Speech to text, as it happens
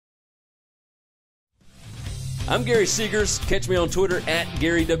I'm Gary Seegers. Catch me on Twitter at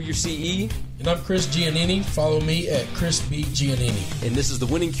GaryWCE. And I'm Chris Giannini. Follow me at Chris B. Giannini. And this is the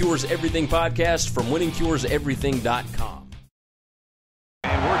Winning Cures Everything podcast from winningcureseverything.com.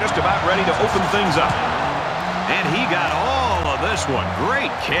 And we're just about ready to open things up. And he got all of this one.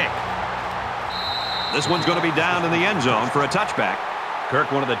 Great kick. This one's going to be down in the end zone for a touchback. Kirk,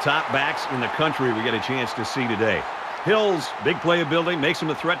 one of the top backs in the country we get a chance to see today. Hills, big playability, makes him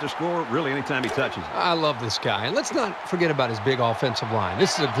a threat to score really anytime he touches it. I love this guy. And let's not forget about his big offensive line.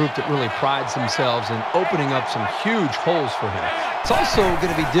 This is a group that really prides themselves in opening up some huge holes for him. It's also going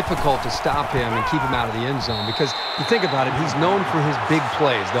to be difficult to stop him and keep him out of the end zone because, you think about it, he's known for his big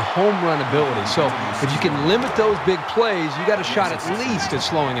plays, the home run ability. So if you can limit those big plays, you got a shot at least at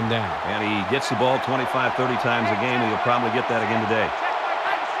slowing him down. And he gets the ball 25, 30 times a game, and he'll probably get that again today.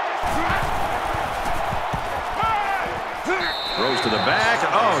 Throws to the back.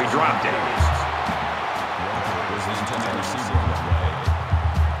 Oh, he dropped it.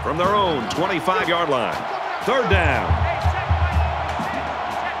 From their own 25-yard line. Third down.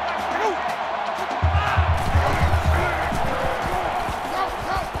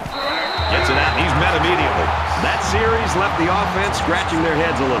 Gets it out, and he's met immediately. That series left the offense scratching their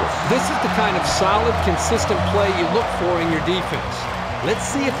heads a little. This is the kind of solid, consistent play you look for in your defense. Let's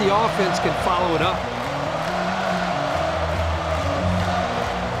see if the offense can follow it up.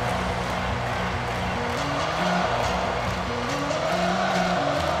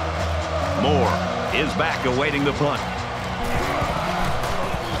 Moore is back awaiting the punt.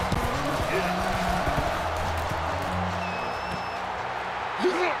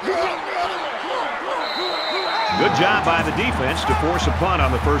 Good job by the defense to force a punt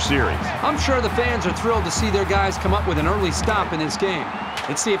on the first series. I'm sure the fans are thrilled to see their guys come up with an early stop in this game.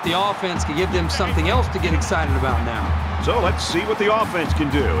 Let's see if the offense can give them something else to get excited about now. So let's see what the offense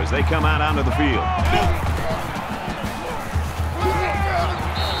can do as they come out onto the field.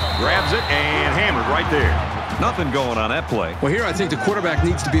 Grabs it and hammered right there. Nothing going on that play. Well, here I think the quarterback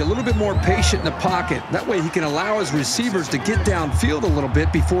needs to be a little bit more patient in the pocket. That way he can allow his receivers to get downfield a little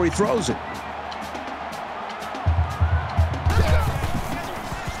bit before he throws it.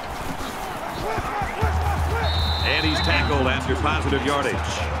 And he's tackled after positive yardage.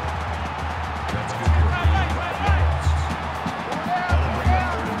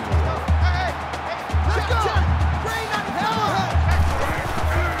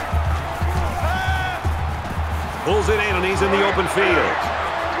 Pulls it in, and he's in the open field.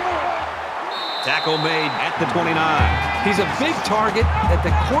 Tackle made at the 29. He's a big target that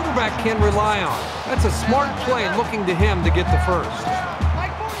the quarterback can rely on. That's a smart play looking to him to get the first.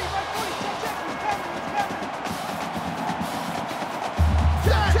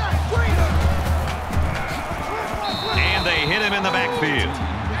 And they hit him in the backfield.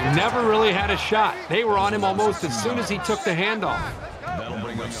 Never really had a shot. They were on him almost as soon as he took the handoff. That'll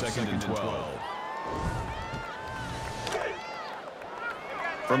bring up 2nd and 12.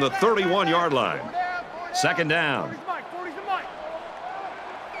 From the 31-yard line. Second down.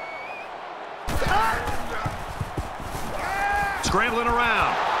 Scrambling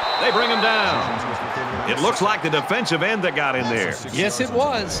around. They bring him down. It looks like the defensive end that got in there. Yes, it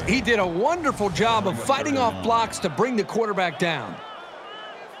was. He did a wonderful job of fighting off blocks to bring the quarterback down.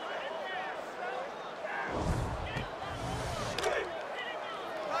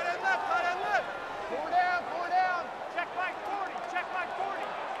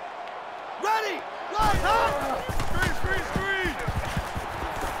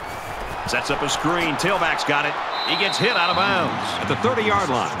 Sets up a screen. Tailback's got it. He gets hit out of bounds at the 30-yard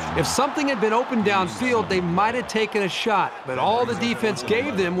line. If something had been open downfield, they might have taken a shot, but all the defense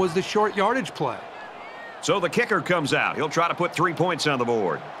gave them was the short yardage play. So the kicker comes out. He'll try to put 3 points on the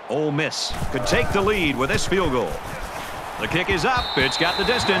board. Ole Miss could take the lead with this field goal. The kick is up. It's got the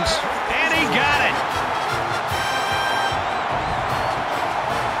distance, and he got it.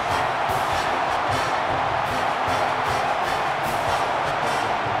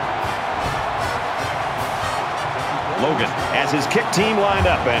 Logan has his kick team lined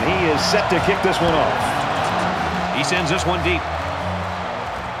up, and he is set to kick this one off. He sends this one deep.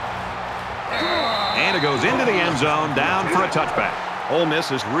 And it goes into the end zone, down for a touchback. Ole Miss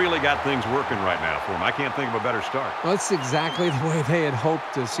has really got things working right now for him. I can't think of a better start. Well, that's exactly the way they had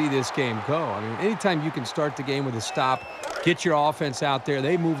hoped to see this game go. I mean, anytime you can start the game with a stop, get your offense out there,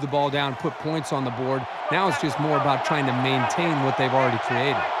 they move the ball down, put points on the board. Now it's just more about trying to maintain what they've already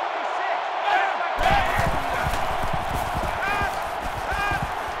created.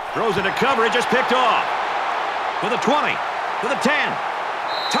 Throws into coverage, just picked off. To the 20, to the 10.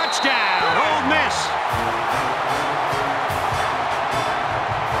 Touchdown, Ole Miss.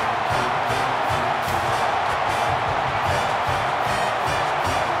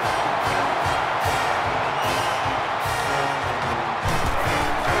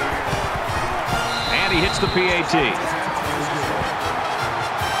 the PAT.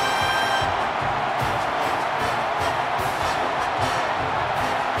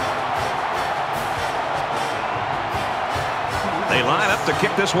 They line up to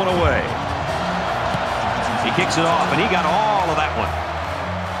kick this one away. He kicks it off, and he got all of that one.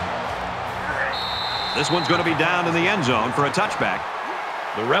 This one's going to be down in the end zone for a touchback.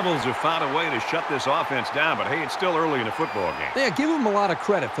 The Rebels have found a way to shut this offense down, but hey, it's still early in the football game. Yeah, give them a lot of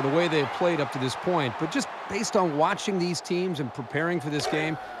credit for the way they've played up to this point, but just based on watching these teams and preparing for this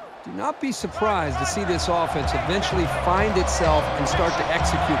game, do not be surprised to see this offense eventually find itself and start to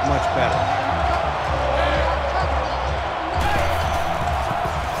execute much better.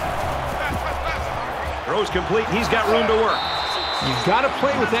 Throws complete. He's got room to work. You've got to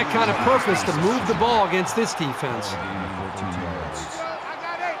play with that kind of purpose to move the ball against this defense.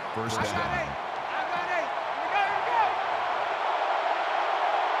 First down.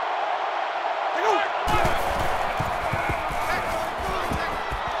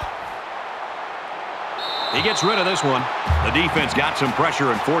 He gets rid of this one. The defense got some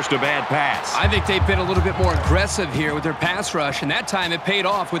pressure and forced a bad pass. I think they've been a little bit more aggressive here with their pass rush, and that time it paid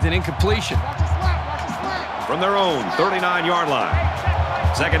off with an incompletion. From their own 39-yard line.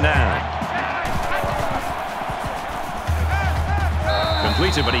 Second down.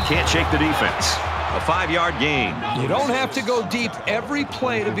 Completes it, but he can't shake the defense. A 5-yard gain. You don't have to go deep every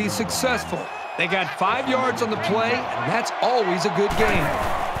play to be successful. They got 5 yards on the play, and that's always a good game.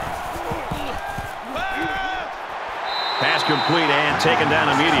 Pass complete and taken down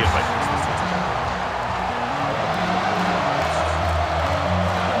immediately.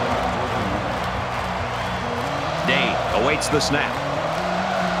 Dane awaits the snap.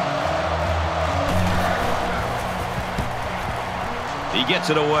 He gets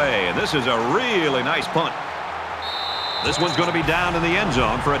it away, and this is a really nice punt. This one's going to be down in the end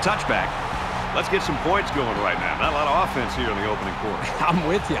zone for a touchback. Let's get some points going right now. Not a lot of offense here in the opening quarter. I'm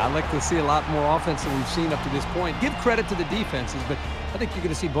with you. I'd like to see a lot more offense than we've seen up to this point. Give credit to the defenses, but I think you're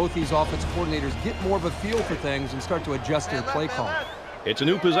going to see both these offense coordinators get more of a feel for things and start to adjust their play call. It's a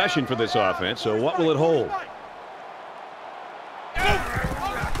new possession for this offense, so what will it hold?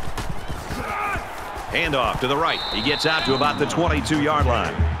 Handoff to the right. He gets out to about the 22-yard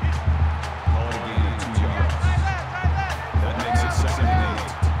line. That makes it 2nd and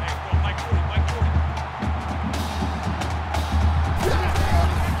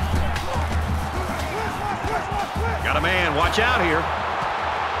 8. Got a man. Watch out here.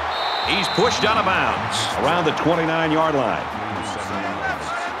 He's pushed out of bounds around the 29-yard line.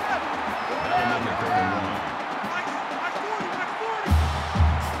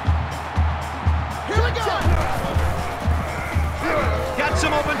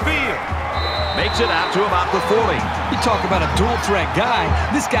 Some open field. Makes it out to about the 40. You talk about a dual threat guy.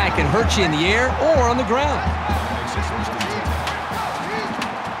 This guy can hurt you in the air or on the ground.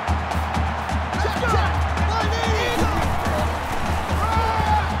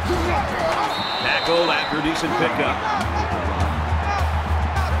 Tackled after a decent pickup.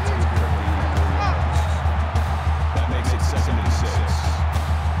 That makes it 2nd and 6.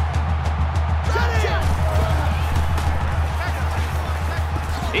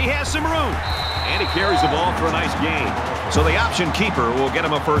 He has some room, and he carries the ball for a nice gain. So the option keeper will get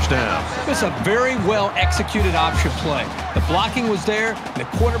him a first down. It's a very well-executed option play. The blocking was there, and the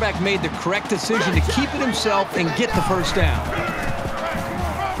quarterback made the correct decision to keep it himself and get the first down.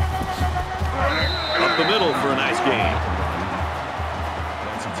 Up the middle for a nice gain.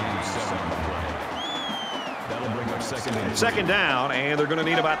 That's a gain of 7 on the play. That'll bring up 2nd and 8. Second down, and they're going to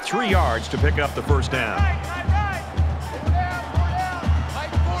need about 3 yards to pick up the first down.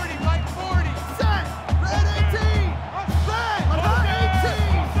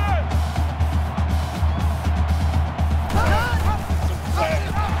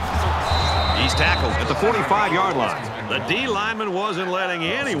 Tackled at the 45-yard line. The D lineman wasn't letting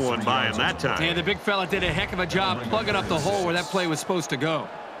anyone by him that time. Yeah, the big fella did a heck of a job plugging up the hole where that play was supposed to go.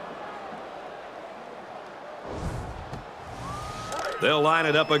 They'll line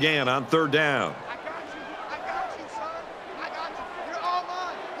it up again on third down. I got you, son. I got you. You're all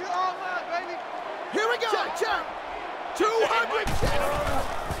mine. You're all mine, baby. Here we go. Check. 200.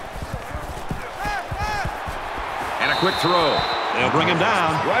 And a quick throw. They'll bring him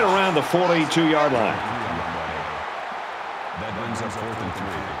down right around the 42-yard line. That brings up 4th and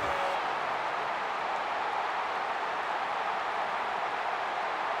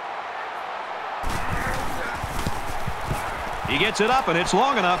 3. He gets it up, and it's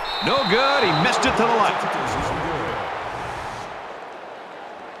long enough. No good. He missed it to the left.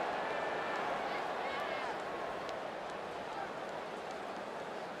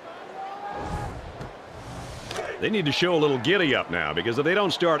 They need to show a little giddy up now, because if they don't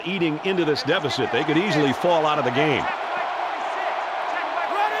start eating into this deficit, they could easily fall out of the game.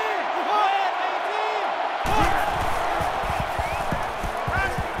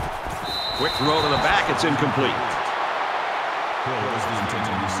 Quick throw to the back. It's incomplete.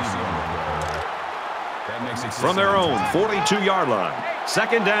 From their own 42-yard line.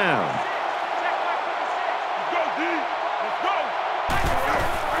 Second down.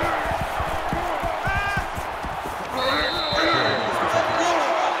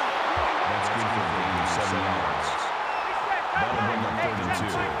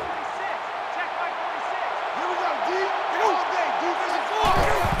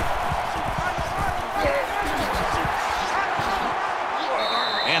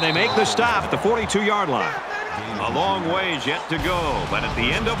 And they make the stop at the 42-yard line. A long ways yet to go, but at the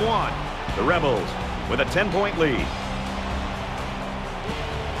end of one, the Rebels with a 10-point lead.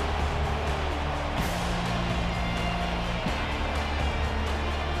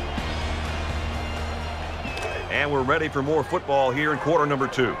 And we're ready for more football here in quarter number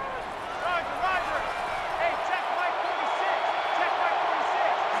 2.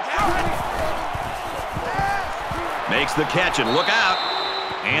 Makes the catch, and look out.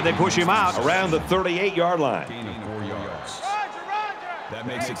 And they push him out around the 38-yard line. Gain of 4 yards. That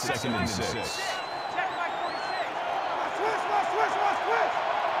makes it 2nd and 6.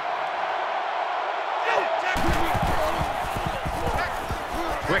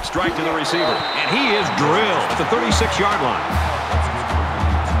 Quick strike to the receiver, and he is drilled at the 36-yard line.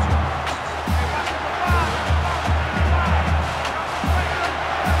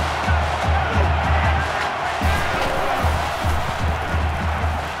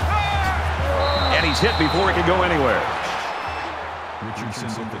 He's hit before he can go anywhere. Richardson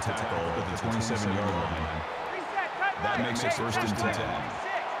with the tackle at the 27-yard line. That makes it 1st and 10.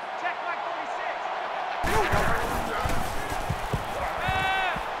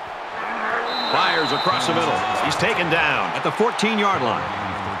 Fires across the middle. He's taken down at the 14-yard line.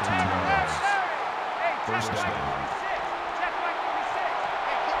 1st down.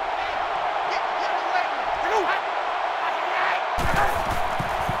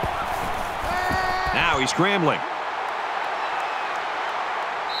 Now he's scrambling.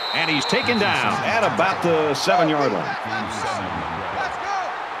 And he's taken down at about the 7-yard line.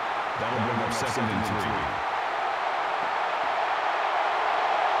 That'll bring up 2nd and 3.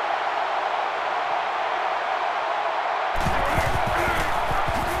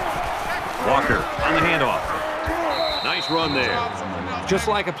 Walker on the handoff. Nice run there. Just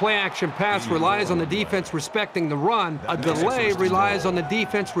like a play-action pass relies on the defense respecting the run, a delay relies on the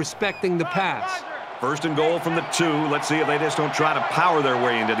defense respecting the pass. 1st and goal from the 2. Let's see if they just don't try to power their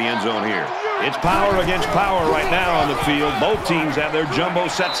way into the end zone here. It's power against power right now on the field. Both teams have their jumbo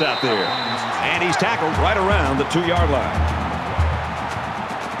sets out there. And he's tackled right around the 2-yard line.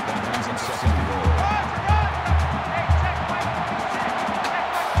 That brings him 2nd and goal.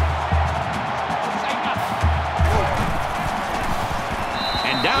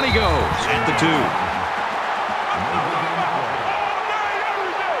 And down he goes at the 2.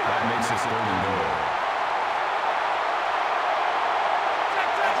 That makes it 3rd and goal.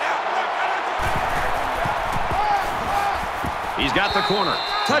 He's got the corner.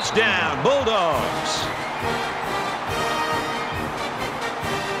 Touchdown, Bulldogs.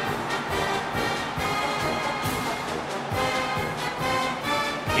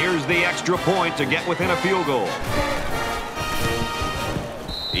 Here's the extra point to get within a field goal.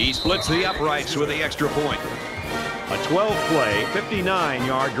 He splits the uprights with the extra point. A 12-play,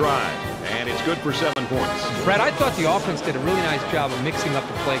 59-yard drive. And it's good for 7 points. Brad, I thought the offense did a really nice job of mixing up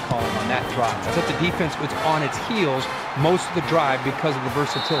the play calling on that drive. I thought the defense was on its heels most of the drive because of the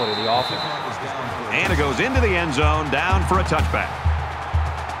versatility of the offense. And it goes into the end zone, down for a touchback.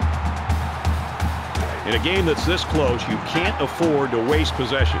 In a game that's this close, you can't afford to waste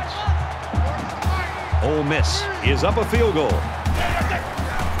possessions. Ole Miss is up a field goal.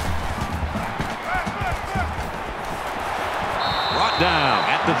 Brought down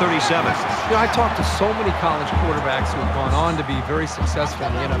at the 37. You know, I talked to so many college quarterbacks who have gone on to be very successful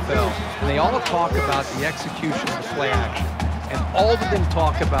in the NFL, and they all talk about the execution of the play action. And all of them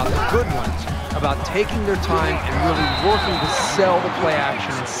talk about the good ones, about taking their time and really working to sell the play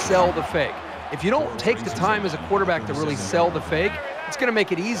action and sell the fake. If you don't take the time as a quarterback to really sell the fake, it's going to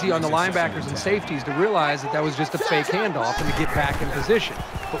make it easy on the linebackers and safeties to realize that that was just a fake handoff and to get back in position.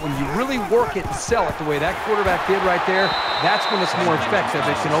 But when you really work it and sell it the way that quarterback did right there, that's when it's more effective.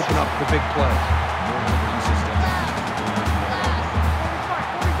 It can open up the big plays.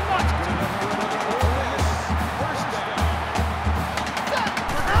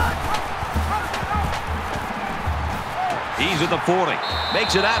 He's at the 40.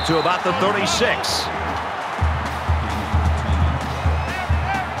 Makes it out to about the 36.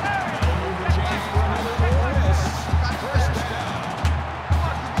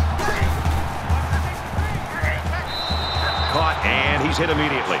 Caught, and he's hit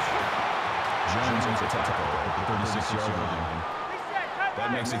immediately. Jones owns a tackle at the 36-yard line.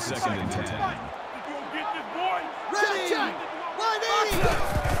 That makes it 2nd and 10. Ready!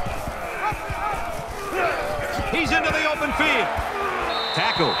 180! He's into the open field.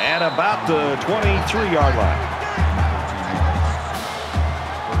 Tackle at about the 23-yard line.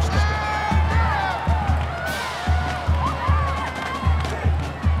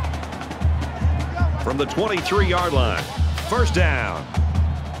 From the 23-yard line. First down.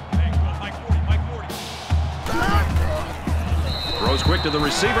 Throws quick to the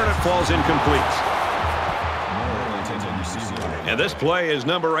receiver, and it falls incomplete. And this play is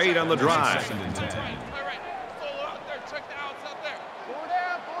number 8 on the drive.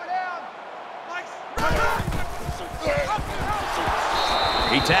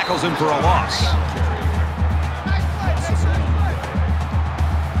 He tackles him for a loss.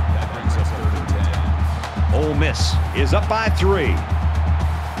 Ole Miss is up by 3.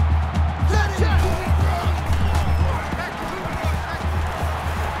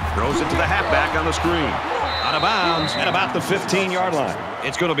 Throws it to the halfback on the screen. Out of bounds at about the 15-yard line.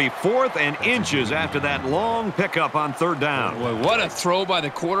 It's going to be 4th and inches after that long pickup on 3rd down. Boy, what a throw by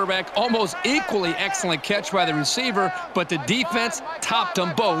the quarterback. Almost equally excellent catch by the receiver, but the defense topped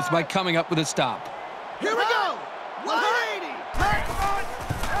them both by coming up with a stop. Here we go! 180!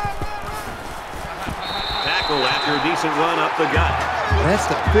 Tackle after a decent run up the gut. That's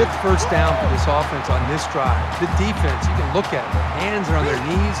the 5th first down for this offense on this drive. The defense, you can look at it. Their hands are on their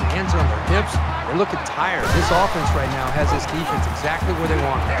knees, hands are on their hips. They're looking tired. This offense right now has this defense exactly where they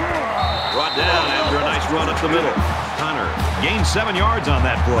want it. Brought down after a nice run up the middle. Hunter gained 7 yards on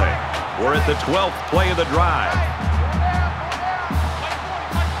that play. We're at the 12th play of the drive.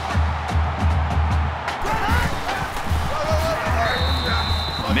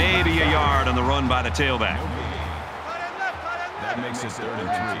 Maybe a yard on the run by the tailback. That makes it 3rd and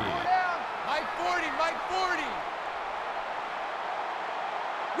 3. Mike 40, Mike 40.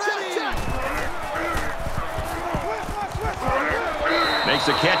 Makes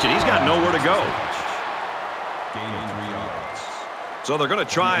the catch, and he's got nowhere to go. Gain 3 yards. So they're going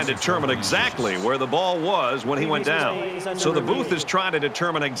to try and determine exactly where the ball was when he went down. So the booth is trying to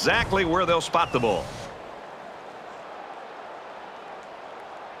determine exactly where they'll spot the ball.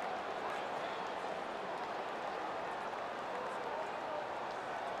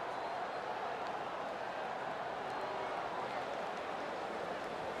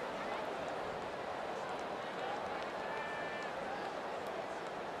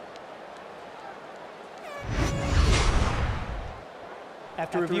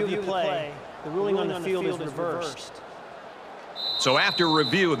 After review of the play, the ruling on the field is reversed. So after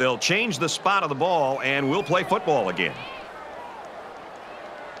review, they'll change the spot of the ball, and we'll play football again.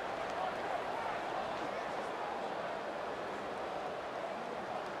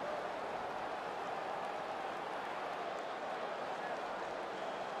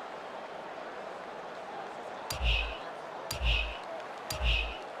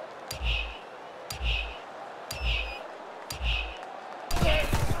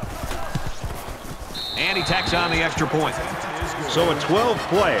 And he tacks on the extra point. So a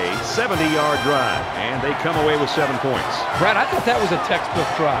 12-play, 70-yard drive, and they come away with 7 points. Brad, I thought that was a textbook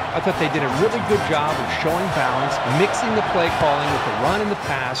drive. I thought they did a really good job of showing balance, mixing the play calling with the run and the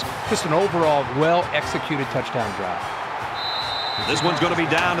pass. Just an overall well-executed touchdown drive. This one's going to be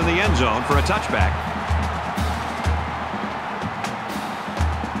down in the end zone for a touchback.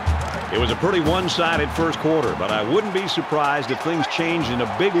 It was a pretty one-sided first quarter, but I wouldn't be surprised if things changed in a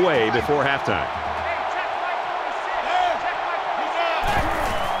big way before halftime.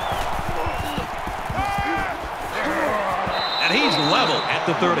 He's level at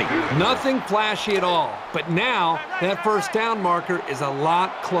the 30. Nothing flashy at all, but now that first down marker is a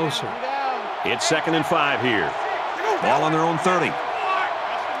lot closer. It's 2nd and 5 here. Ball on their own 30.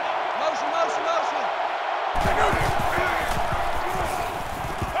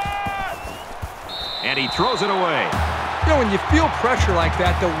 And he throws it away. You know, when you feel pressure like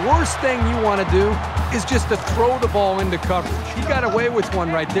that, the worst thing you want to do is just to throw the ball into coverage. He got away with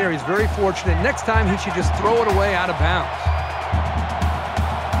one right there. He's very fortunate. Next time, he should just throw it away out of bounds.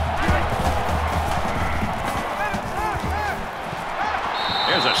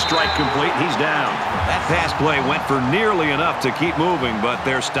 There's a a strike complete. He's down. That pass play went for nearly enough to keep moving, but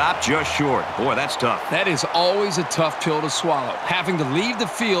they're stopped just short. Boy, that's tough. That is always a tough pill to swallow, having to leave the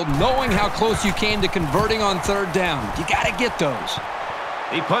field knowing how close you came to converting on third down. You got to get those.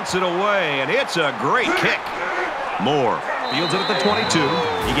 He punts it away, and it's a great kick. Moore fields it at the 22.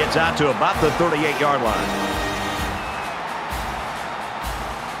 He gets out to about the 38-yard line.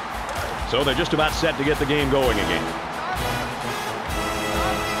 So they're just about set to get the game going again.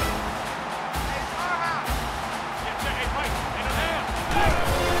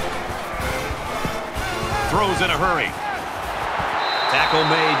 Throws in a hurry. Tackle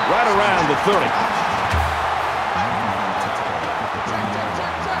made right around the 30.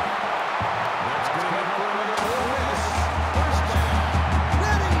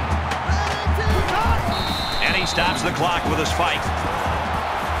 He stops the clock with his fight.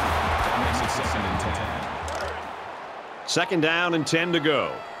 Second down and 10 to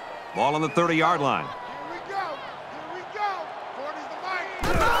go. Ball on the 30-yard line. Here we go. Here we go. 40's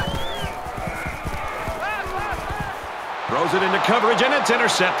the mark. Throws it into coverage, and it's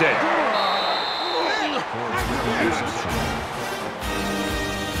intercepted.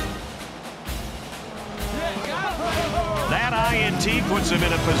 That INT puts him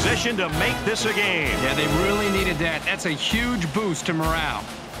in a position to make this a game. Yeah, they really needed that. That's a huge boost to morale.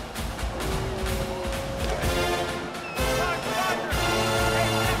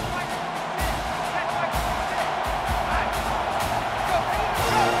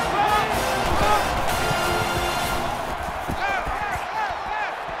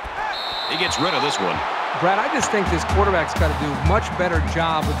 He gets rid of this one. Brad, I just think this quarterback's got to do a much better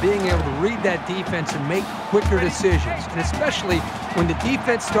job of being able to read that defense and make quicker decisions. And especially when the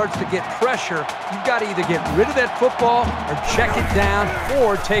defense starts to get pressure, you've got to either get rid of that football or check it down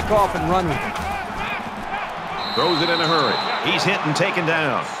or take off and run with it. Throws it in a hurry. He's hit and taken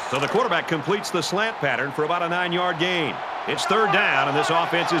down. So the quarterback completes the slant pattern for about a 9-yard gain. It's third down, and this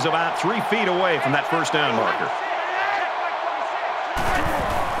offense is about 3 feet away from that first down marker.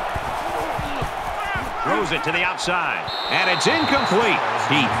 Throws it to the outside, and it's incomplete.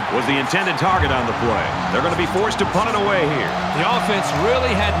 He was the intended target on the play. They're going to be forced to punt it away here. The offense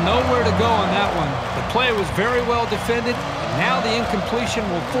really had nowhere to go on that one. The play was very well defended, and now the incompletion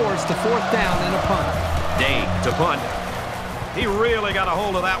will force the fourth down and a punt. Day to punt. He really got a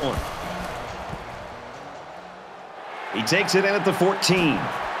hold of that one. He takes it in at the 14.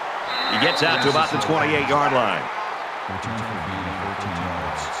 He gets out to about the 28-yard line.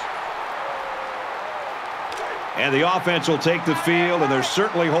 And the offense will take the field, and they're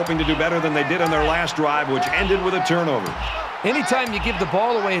certainly hoping to do better than they did on their last drive, which ended with a turnover. Anytime you give the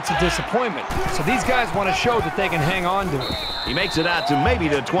ball away, it's a disappointment. So these guys want to show that they can hang on to it. He makes it out to maybe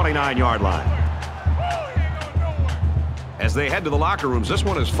the 29-yard line. As they head to the locker rooms, this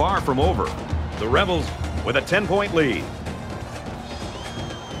one is far from over. The Rebels with a 10-point lead.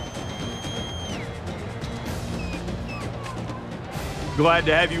 Glad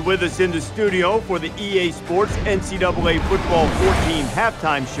to have you with us in the studio for the EA Sports NCAA Football 14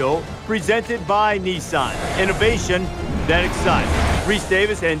 halftime show presented by Nissan. Innovation that excites. Reese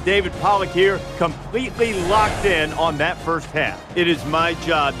Davis and David Pollock here, completely locked in on that first half. It is my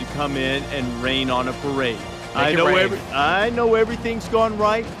job to come in and rain on a parade. I know everything's gone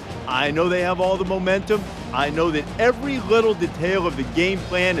right. I know they have all the momentum. I know that every little detail of the game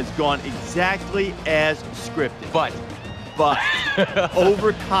plan has gone exactly as scripted. But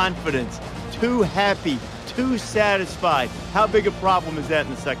overconfidence, too happy, too satisfied. How big a problem is that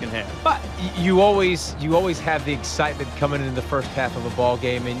in the second half? But you always have the excitement coming into the first half of a ball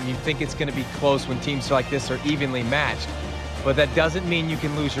game, and you think it's going to be close when teams like this are evenly matched. But that doesn't mean you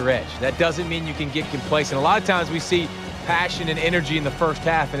can lose your edge. That doesn't mean you can get complacent. A lot of times we see passion and energy in the first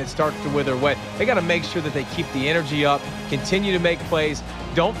half, and it starts to wither away. They got to make sure that they keep the energy up, continue to make plays.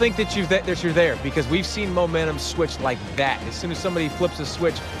 Don't think that you're there, because we've seen momentum switch like that. As soon as somebody flips a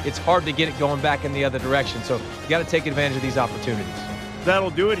switch, it's hard to get it going back in the other direction. So you got to take advantage of these opportunities. That'll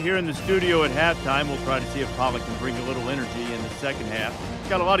do it here in the studio at halftime. We'll try to see if Pollock can bring a little energy in the second half.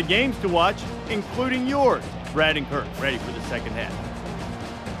 Got a lot of games to watch, including yours. Brad and Kirk ready for the second half.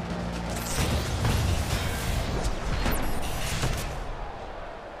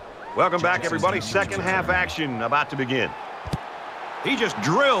 Welcome back, everybody. Second half action about to begin. He just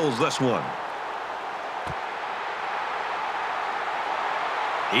drills this one.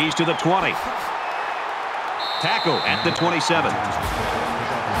 He's to the 20. Tackle at the 27.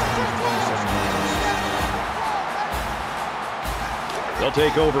 They'll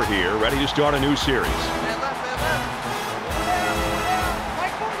take over here, ready to start a new series.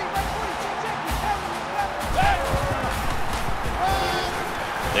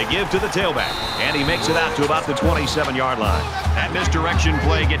 They give to the tailback, and he makes it out to about the 27-yard line. That misdirection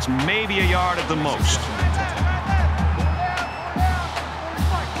play gets maybe a yard at the most.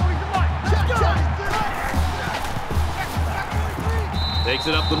 Takes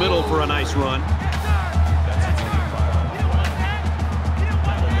it up the middle for a nice run.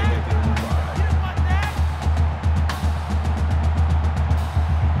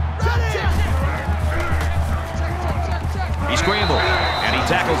 He scrambled, and he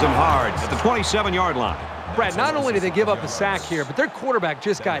tackles him hard at the 27-yard line. Brad, not only did they give up a sack here, but their quarterback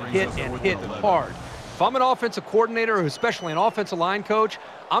just got hit and hit hard. If I'm an offensive coordinator, or especially an offensive line coach,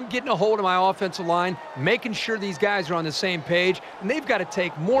 I'm getting a hold of my offensive line, making sure these guys are on the same page, and they've got to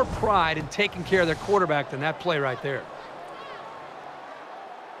take more pride in taking care of their quarterback than that play right there.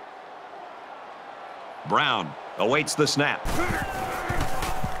 Brown awaits the snap.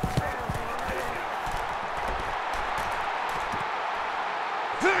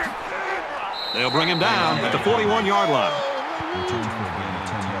 They'll bring him down at the 41-yard line.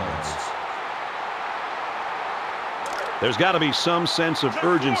 There's got to be some sense of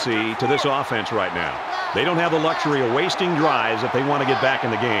urgency to this offense right now. They don't have the luxury of wasting drives if they want to get back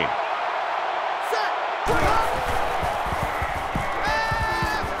in the game.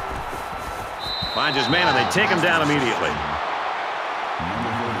 Finds his man, and they take him down immediately.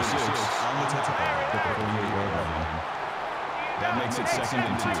 That makes it 2nd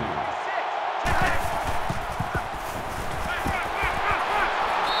and 2.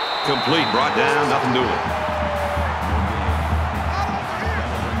 Complete, brought down, nothing doing.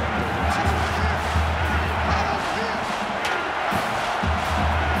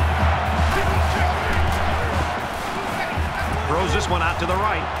 Throws this one out to the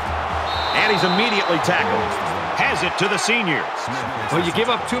right. And he's immediately tackled. Has it to the senior. Well, you give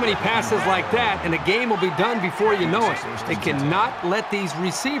up too many passes like that, and the game will be done before you know it. They cannot let these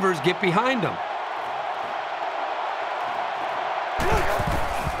receivers get behind them.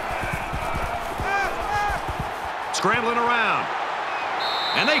 Scrambling around.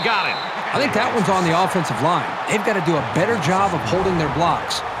 And they got him. I think that one's on the offensive line. They've got to do a better job of holding their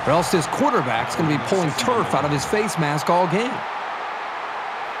blocks, or else this quarterback's going to be pulling turf out of his face mask all game.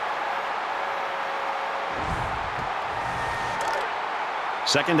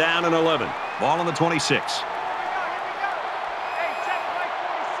 Second down and 11. Ball on the 26.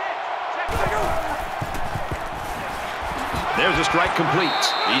 There's a strike complete.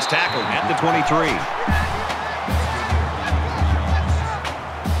 He's tackled at the 23.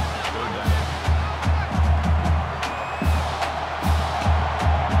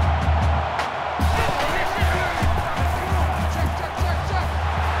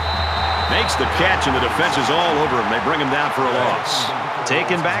 Makes the catch, and the defense is all over him. They bring him down for a loss.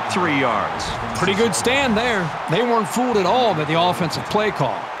 Taken back 3 yards. Pretty good stand there. They weren't fooled at all by the offensive play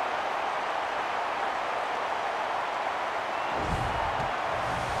call.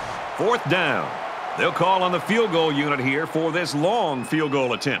 Fourth down. They'll call on the field goal unit here for this long field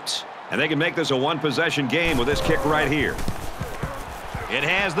goal attempt. And they can make this a one-possession game with this kick right here. It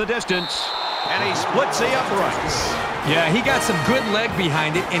has the distance, and he splits the uprights. Yeah, he got some good leg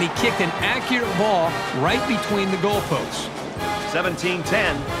behind it, and he kicked an accurate ball right between the goalposts.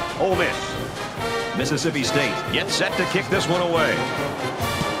 17-10, Ole Miss. Mississippi State gets set to kick this one away.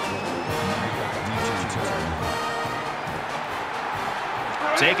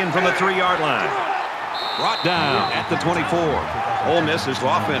 Taken from the 3-yard line. Brought down at the 24. Ole Miss's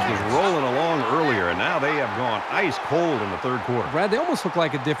offense was rolling along earlier, and now they have gone ice cold in the third quarter. Brad, they almost look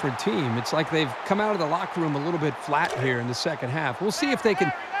like a different team. It's like they've come out of the locker room a little bit flat here in the second half. We'll see if they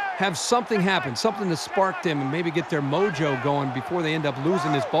can have something happen, something to spark them and maybe get their mojo going before they end up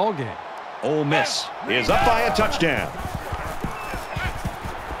losing this ball game. Ole Miss is up by a touchdown.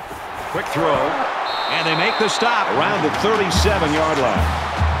 Quick throw, and they make the stop around the 37-yard line.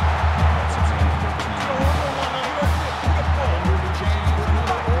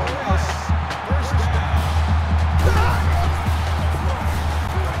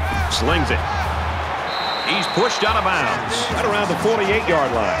 Slings it. He's pushed out of bounds right around the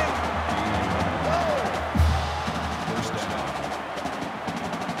 48-yard line.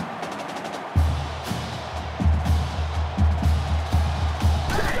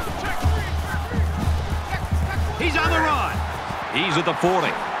 He's on the run. He's at the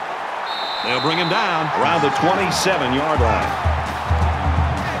 40. They'll bring him down around the 27-yard line.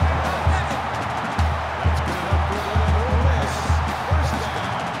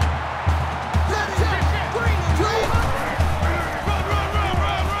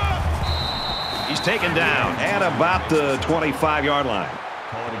 Taken down at about the 25-yard line.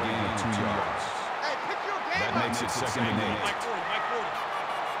 Call it a gain of 2 yards. That makes it 2nd and 8.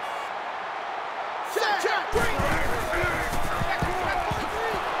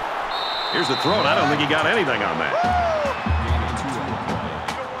 Here's the throw, and I don't think he got anything on that.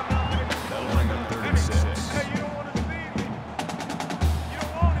 That'll bring up 3rd and 6.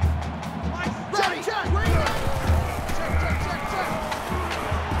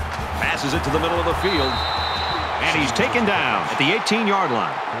 Passes it to the middle of the field. And he's taken down at the 18-yard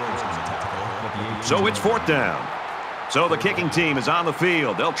line. So it's 4th down. So the kicking team is on the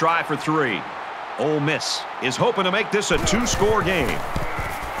field. They'll try for 3. Ole Miss is hoping to make this a 2-score game.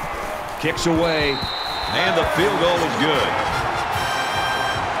 Kicks away, and the field goal is good.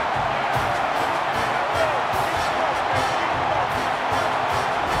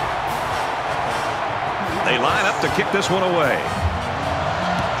 They line up to kick this one away.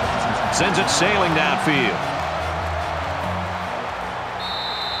 Sends it sailing downfield.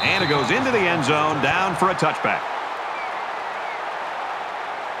 And it goes into the end zone, down for a touchback.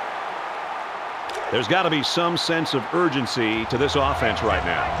 There's got to be some sense of urgency to this offense right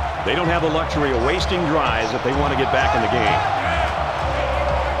now. They don't have the luxury of wasting drives if they want to get back in the game.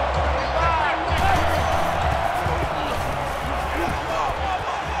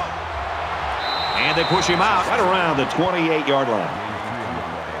 And they push him out right around the 28-yard line.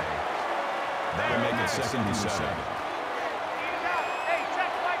 That'll make it 2nd and 7.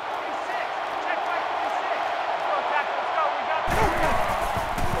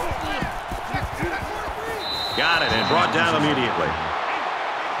 Got it, and brought down immediately.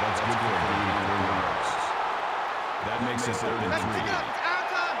 That's good for a gain of 3 yards. That makes it 3rd and 3. It's out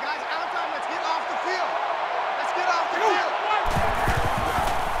time, guys. Out time. Let's get off the field. Let's get off the field.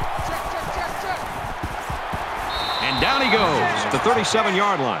 Check. And down he goes at the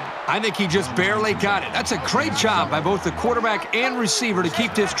 37-yard line. I think he just barely got it. That's a great job by both the quarterback and receiver to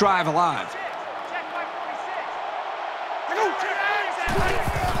keep this drive alive.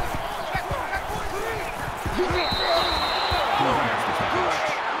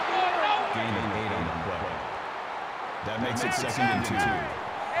 Gain of 8 on the play. That makes it 2nd and 2.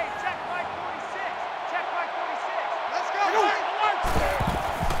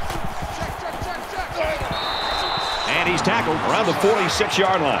 And he's tackled around the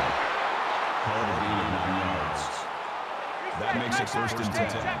 46-yard line. Call it a gain of 9 yards. That makes it 1st and 10.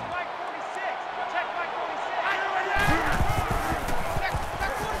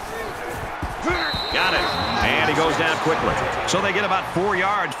 Got it. And he goes down quickly. So they get about 4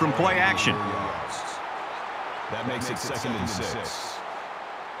 yards from play action. That makes it 2nd and 6.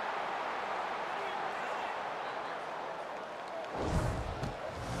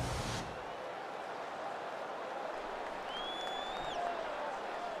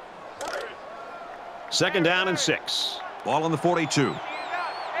 Second down and 6. Ball on the 42.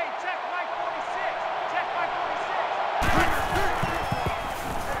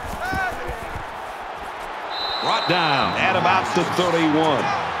 Brought down at about the 31.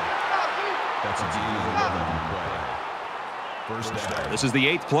 That's a gain of 11 on the play. 1st down. This is the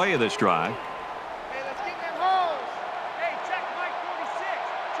 8th play of this drive. Hey, let's get them holes. Hey, check Mike 46.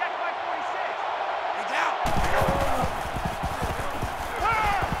 Check Mike 46. Hey, down.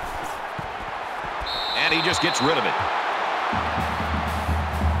 And he just gets rid of it.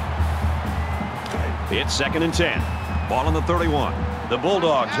 It's 2nd and 10. Ball on the 31. The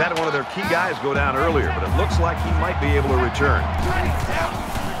Bulldogs had one of their key guys go down earlier, but it looks like he might be able to return.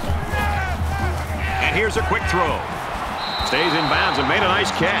 And here's a quick throw. Stays in bounds and made a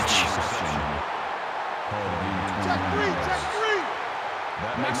nice catch. Check 3.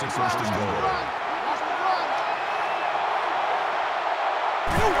 That makes it 1st and goal.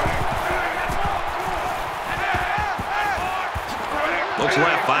 Looks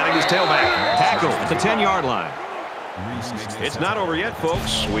left, finding his tailback. Tackle at the 10-yard line. It's not over yet,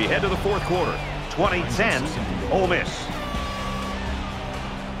 folks. We head to the 4th quarter. 20-10, Ole Miss.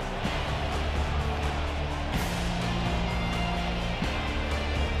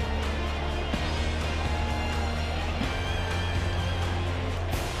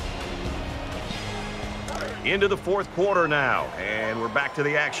 Into the 4th quarter now, and we're back to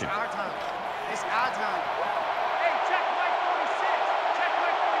the action. Our time. It's our time.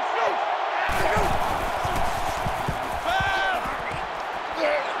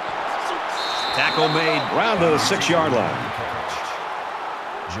 Tackle made around the 6-yard line.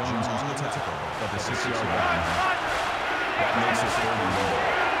 Jones on the tackle at the 6-yard line. That makes it 3rd and goal.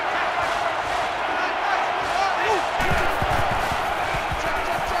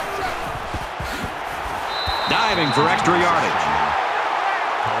 Diving for extra yardage.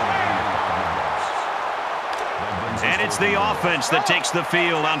 And it's the offense that takes the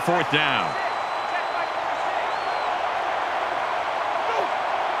field on 4th down.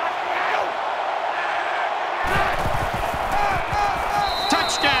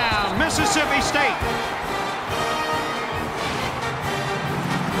 Mississippi State.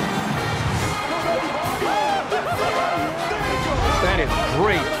 That is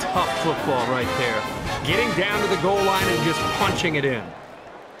great, tough football right there. Getting down to the goal line and just punching it in.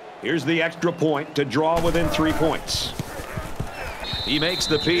 Here's the extra point to draw within 3 points. He makes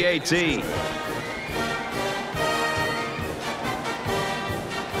the PAT.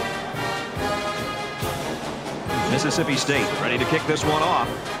 Mississippi State ready to kick this one off.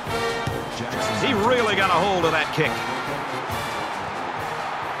 He really got a hold of that kick.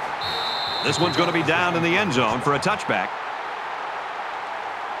 This one's going to be down in the end zone for a touchback.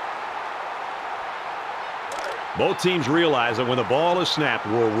 Both teams realize that when the ball is snapped,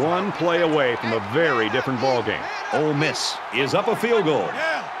 we're one play away from a very different ball game. Ole Miss is up a field goal.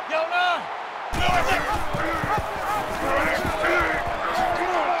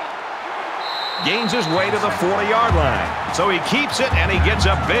 Gains his way to the 40-yard line. So he keeps it, and he gets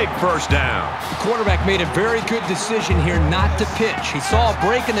a big first down. The quarterback made a very good decision here not to pitch. He saw a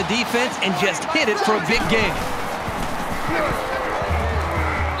break in the defense and just hit it for a big gain.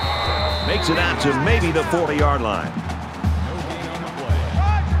 Makes it out to maybe the 40-yard line. No gain on the play.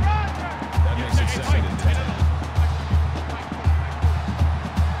 That makes it 2nd and 10.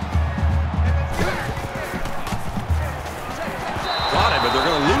 Caught him, but they're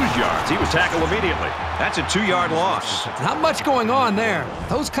going to lose yards. He was tackled immediately. That's a 2-yard loss. Not much going on there.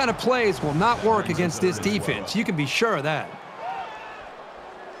 Those kind of plays will not work against this defense. You can be sure of that.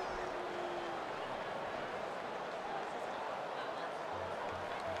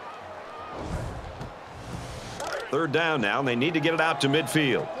 Third down now, and they need to get it out to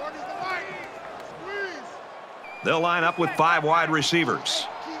midfield. They'll line up with 5 wide receivers.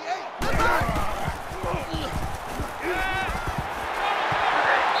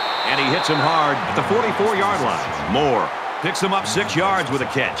 And he hits him hard at the 44-yard line. Moore picks him up 6 yards with a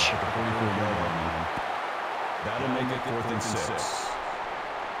catch. That'll make it 4th and 6.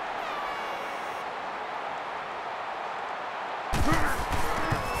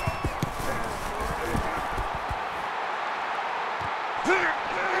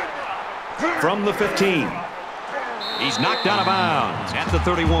 From the 15. He's knocked out of bounds at the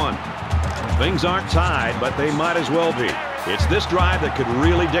 31. Things aren't tied, but they might as well be. It's this drive that could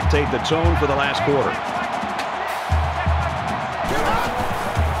really dictate the tone for the last quarter.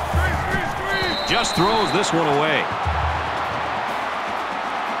 Just throws this one away.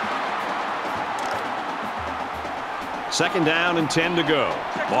 Second down and 10 to go.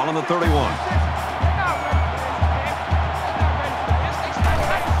 Ball on the 31.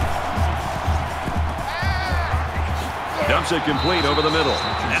 Dumps it complete over the middle.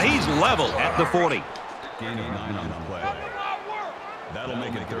 And he's level at the 40. Gain of 9 on the play. That'll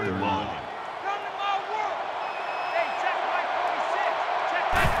make it 3rd and 1.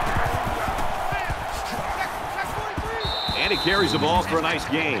 And he carries the ball for a nice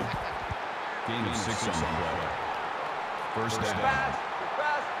gain. Gain of 6 on the play. First down.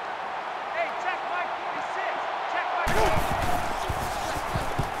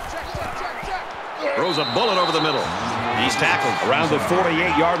 Throws a bullet over the middle. He's tackled around the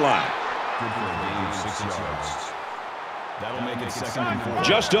 48-yard line. Good for a gain of 6 yards. That'll make it 2nd and 4.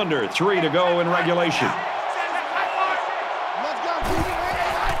 Just under 3 to go in regulation.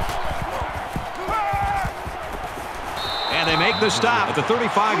 And they make the stop at the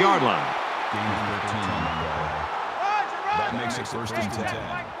 35-yard line. Gain of 13 on the play. That makes it 1st and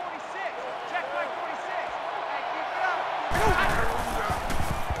 10.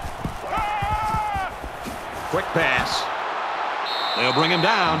 Quick pass. They'll bring him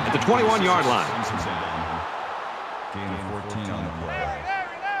down at the 21-yard line. Gain of 14 on the play.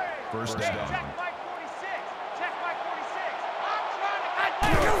 First down.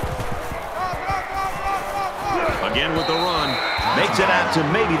 Again with the run. Makes it out to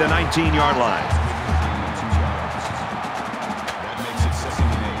maybe the 19-yard line. That makes it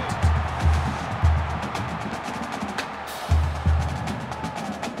 2nd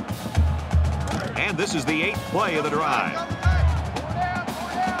and 8. And this is the 8th play of the drive.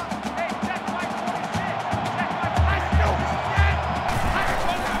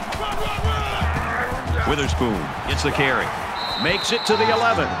 Witherspoon gets the carry. Makes it to the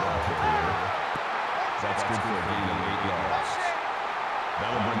 11. That's good for a gain of 8 yards.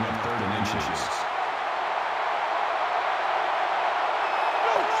 That'll bring up 3rd and inches.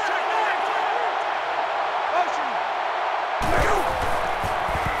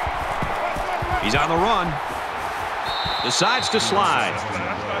 He's on the run. Decides to slide.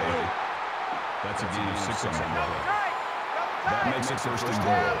 That's a gain of 6 on the play. That makes it 1st and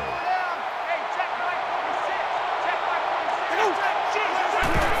goal.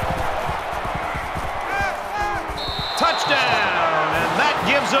 Touchdown! And that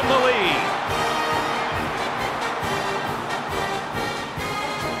gives them the lead.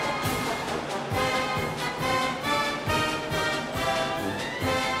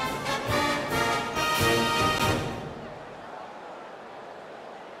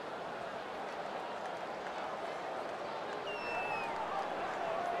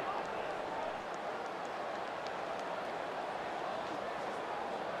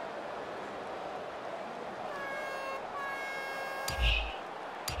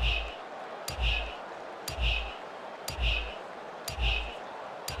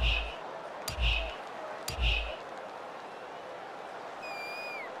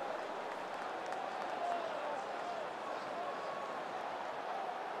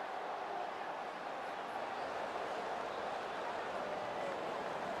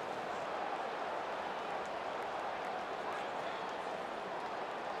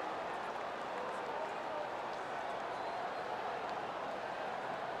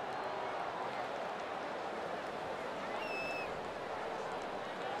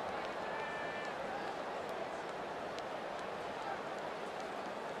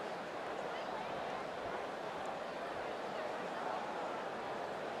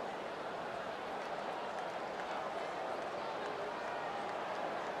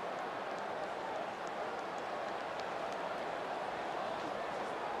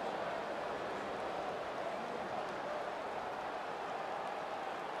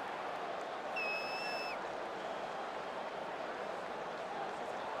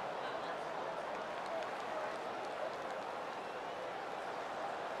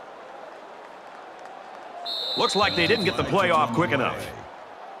 Looks like they didn't get the play off quick enough.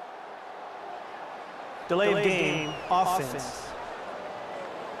 Delayed game, offense.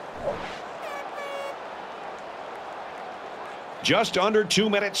 Just under 2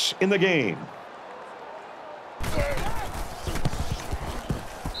 minutes in the game.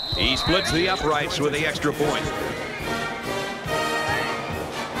 He splits the uprights with the extra point.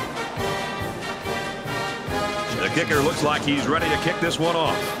 The kicker looks like he's ready to kick this one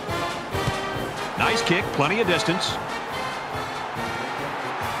off. Nice kick, plenty of distance.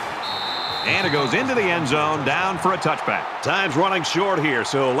 And it goes into the end zone, down for a touchback. Time's running short here,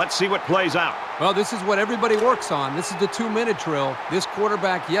 so let's see what plays out. Well, this is what everybody works on. This is the 2-minute drill. This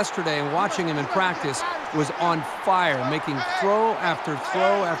quarterback yesterday, and watching him in practice, was on fire, making throw after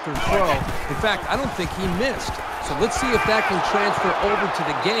throw after throw. In fact, I don't think he missed. So let's see if that can transfer over to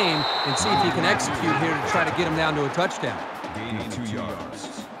the game and see if he can execute here to try to get him down to a touchdown. Gain of 2 yards.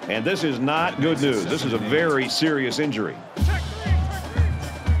 And this is not good news. This is a very serious injury. Let's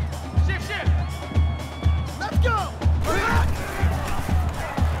go!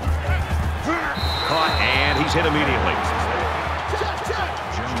 Caught, and he's hit immediately. Check, check!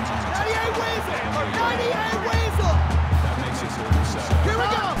 98 Weasel! 98 Weasel! That makes it 37. Here we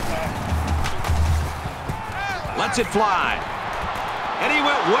go! Lets it fly. And he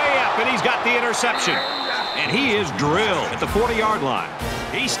went way up, and he's got the interception. And he is drilled at the 40-yard line.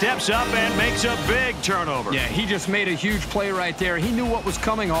 He steps up and makes a big turnover. Yeah, he just made a huge play right there. He knew what was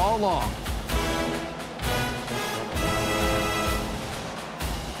coming all along.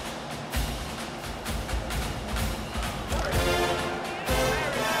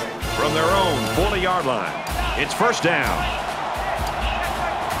 From their own 40-yard line, it's first down.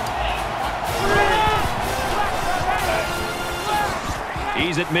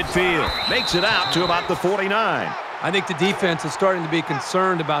 He's at midfield. Makes it out to about the 49. I think the defense is starting to be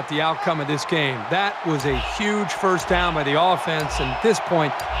concerned about the outcome of this game. That was a huge first down by the offense, and at this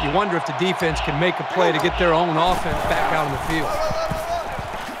point, you wonder if the defense can make a play to get their own offense back out on the field.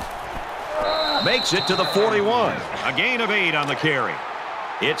 Makes it to the 41. A gain of 8 on the carry.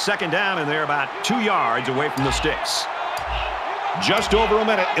 It's second down, and they're about 2 yards away from the sticks. Just over a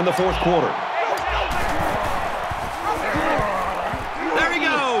minute in the fourth quarter. There he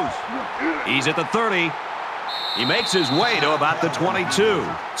goes. He's at the 30. He makes his way to about the 22.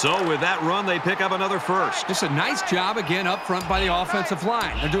 So with that run, they pick up another first. Just a nice job again up front by the offensive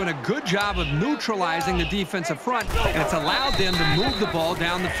line. They're doing a good job of neutralizing the defensive front, and it's allowed them to move the ball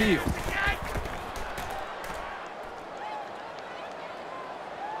down the field.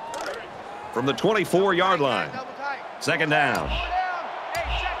 From the 24-yard line, second down.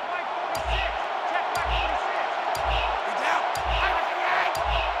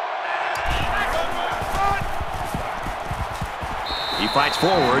 He fights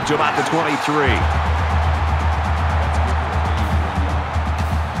forward to about the 23.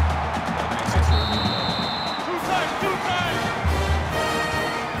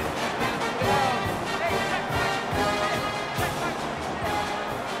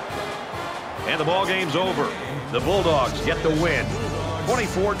 And the ball game's over. The Bulldogs get the win,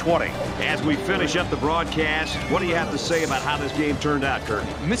 24-20. As we finish up the broadcast, what do you have to say about how this game turned out, Kurt?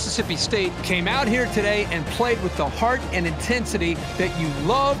 Mississippi State came out here today and played with the heart and intensity that you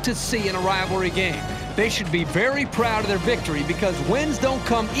love to see in a rivalry game. They should be very proud of their victory because wins don't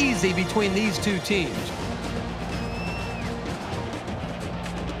come easy between these two teams.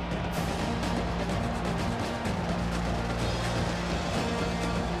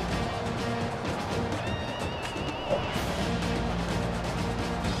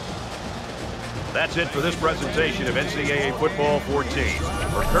 That's it for this presentation of NCAA Football 14.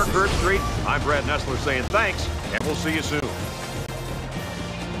 For Kirk Herbstreit, I'm Brad Nessler saying thanks, and we'll see you soon.